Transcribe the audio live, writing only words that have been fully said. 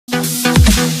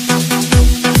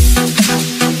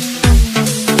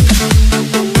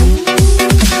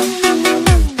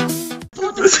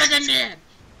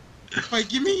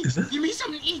Give me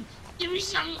something to eat. Give me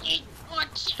something to eat. Oh,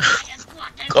 shit.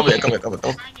 Come here. Jordan.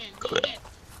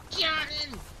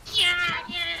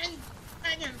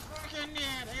 I can fucking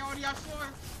dead. I already have 4.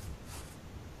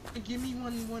 Give me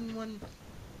one.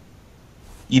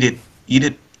 Eat it.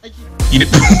 I keep... Eat it.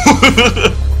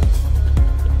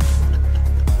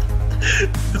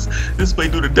 This way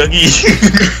do the Dougie.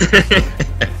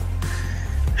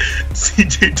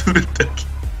 CJ do the Dougie.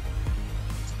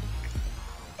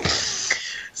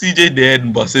 CJ dead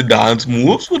and busted dance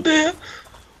moves. What the hell?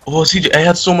 Oh, CJ, I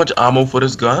had so much ammo for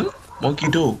this gun. Monkey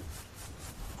do.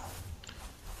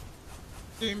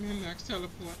 Damn, him next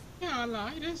teleport. Yeah, I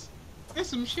lie. That's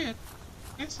some shit.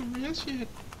 That's some real shit.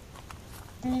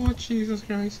 Oh, Jesus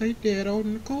Christ, I dead out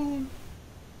in the cold.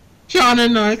 Sean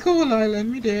and I, cold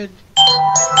island, me dead.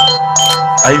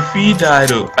 I feel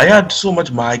died. I had so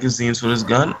much magazines for this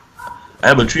gun. I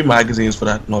have 3 magazines for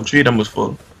that. No, 3 of them was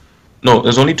full. No,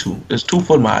 there's only 2. There's 2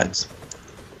 full mags.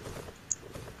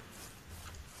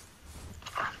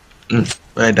 But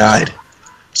I died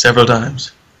several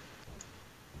times.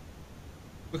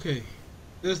 Okay,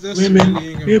 this Women, really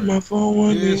ain't hit gonna my phone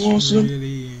when they this want some.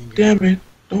 really ain't Damn it,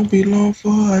 don't be long for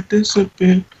I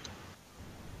disappear.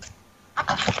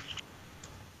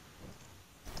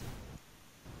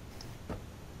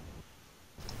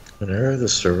 Whenever the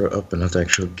server opens the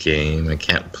actual game, I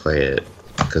can't play it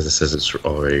because it says it's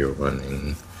already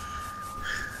running.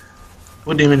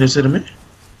 What Damon just said to me?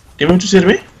 Damon, what you said to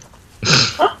me?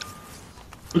 Huh?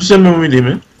 What you said to me,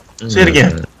 Damon? Say it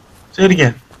again. Say it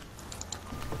again.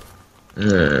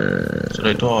 That's what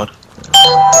I thought.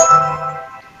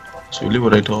 That's really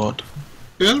what I thought.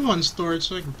 Build one storage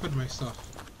so I can put my stuff.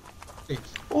 Hey.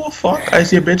 Oh fuck, I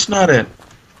see a bitch not in.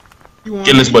 You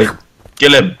Kill this boy.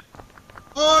 Kill him.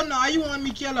 Oh no, you want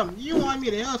me kill him. You want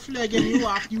me to hell flag and you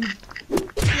off you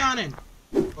yawning.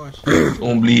 Oh shit.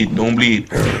 Don't bleed, don't bleed.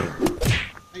 I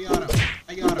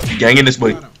got him. Gang in this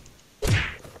boy.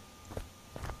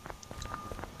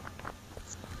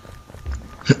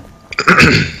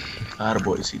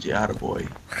 Attaboy, CJ, attaboy.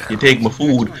 You take my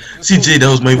food. CJ, that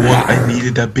was my one. I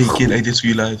needed that bacon. I just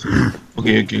realized.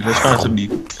 Okay, let's find some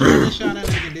meat.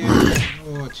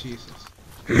 Oh, Jesus.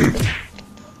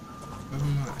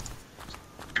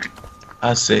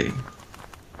 I say,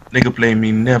 nigga play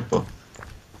me never.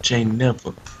 Chain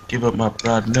never. Give up my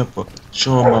pride never.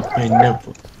 Show him my pain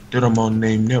never. Did on my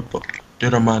name never.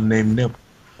 Did on my name never.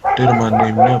 Did on my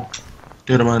name never.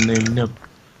 Did on my name never.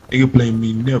 Nigga play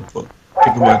me never.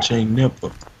 Give him my chain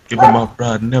never. Give him my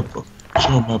pride never.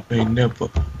 Show him my pain never.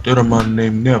 Did on my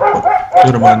name never.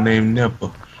 Did on my name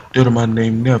never. Did on my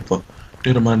name never.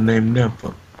 Did on my name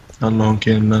never. How long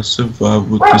can I survive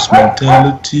with this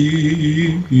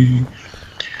mentality?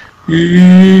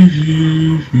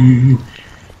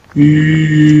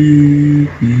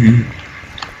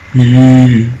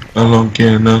 How long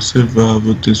can I survive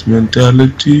with this mentality?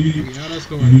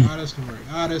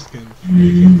 How this can work.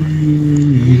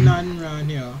 Ain't nothing around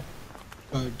here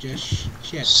but just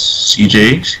shit.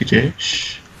 CJ,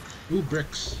 shh. Ooh,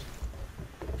 bricks.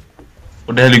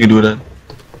 What the hell you can do with that?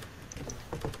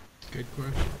 Good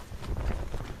question.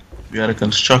 We had a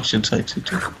construction site,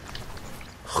 CJ.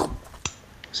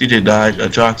 CJ died,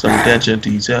 attracts some attention to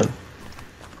himself.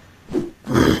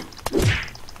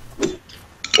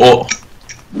 Oh!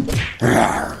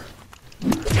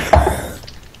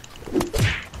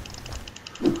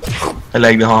 I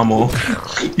like the homo.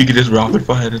 You can just rapid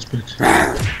fire this bitch.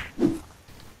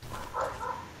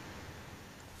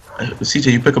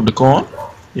 CJ, you pick up the corn?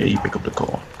 Yeah, you pick up the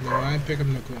corn. No, I ain't pick up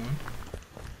the corn.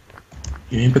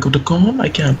 You ain't pick up the corn? I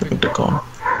can't pick up the corn.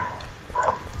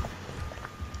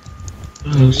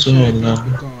 Oh, so loud.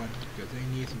 Because they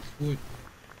need some food.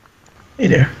 Hey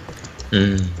there.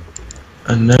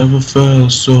 I never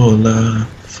felt so alive.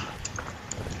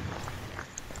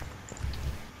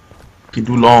 You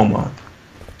too long, man.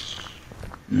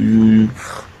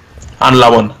 Handle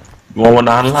that one. You want one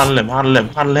to handle him.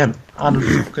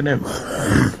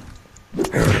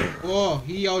 Oh,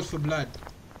 he out for blood.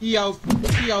 He out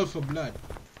for blood.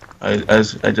 I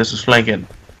just was flanking.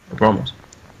 I promise.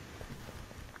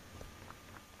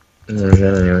 I'm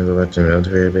gonna go back to the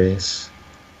military base.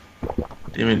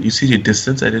 Damn it, you see the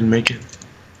distance? I didn't make it.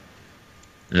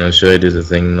 No, should I do the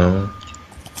thing now?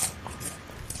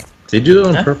 Did you do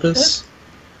it on purpose?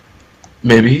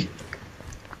 Maybe.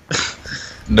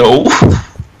 No.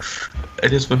 I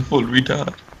just went full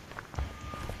retard.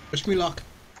 Wish me luck.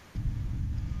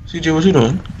 CJ, what you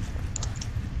doing?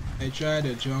 I tried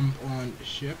to jump on the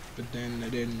ship, but then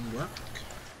it didn't work.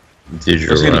 Did you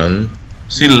run?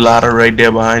 See the ladder right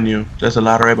there behind you. There's a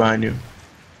ladder right behind you.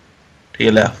 To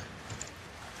your left.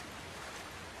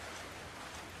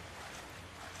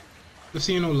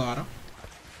 Casino ladder.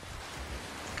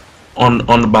 On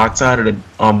the back side of the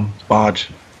barge.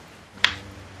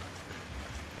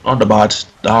 On the barge,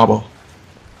 the harbor.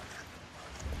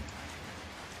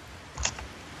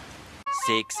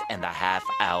 6.5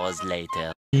 hours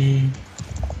later.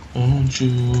 Won't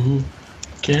you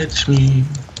catch me?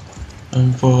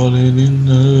 I'm falling in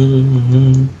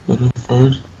love for the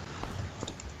first.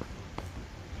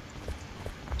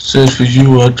 Says for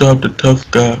you, I dropped a tough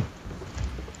guy.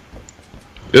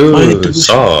 Ooh,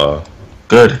 saw.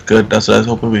 Good, good. That's what I was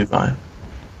hoping we'd find.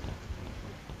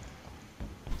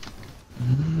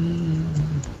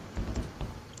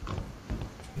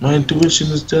 My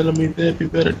intuition is telling me there'd be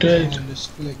better days. On this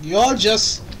flick. Y'all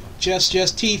just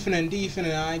teething and deefing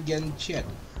and I ain't getting shit.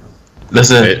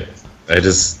 Listen, I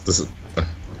just this.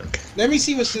 Okay. Let me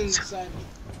see what's inside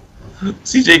me.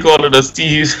 CJ calling us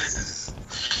thieves.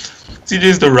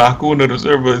 CJ's the raccoon of the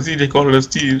server. CJ calling us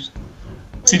thieves.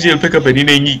 CJ will pick up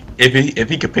anything if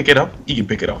he can pick it up, he can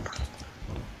pick it up.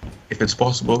 If it's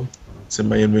possible, it's in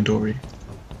my inventory.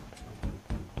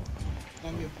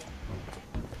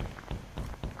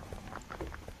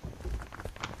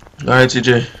 Alright,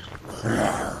 CJ.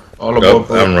 All about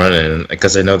I'm running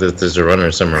because I know that there's a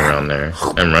runner somewhere around there.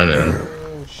 I'm running.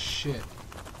 Oh shit.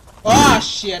 Oh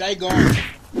shit, I gone.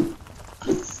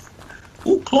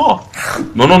 Ooh, claw.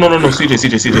 No,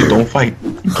 CJ, don't fight.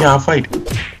 You can't fight.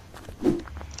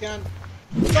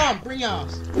 Come, bring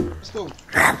yours. Let's go.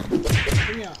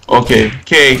 Bring yours. Okay,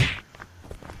 K.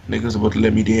 Niggas about to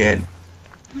let me dead.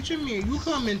 What you mean? You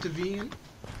come intervene.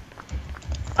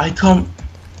 I come.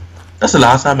 That's the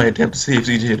last time I attempt to save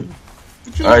CJ.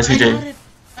 Alright, CJ.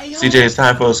 CJ, it's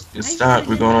time for us. It's time.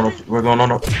 We're going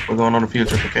on a field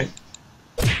trip, okay?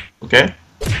 Okay?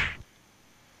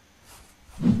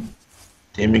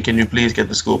 Damien, can you please get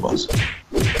the school bus?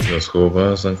 The school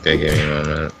bus? Okay, give me 1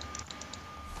 minute.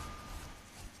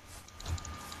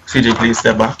 CJ, please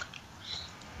step back.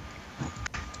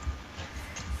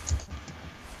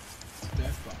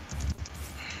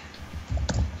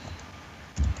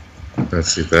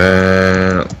 Let's see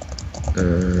that.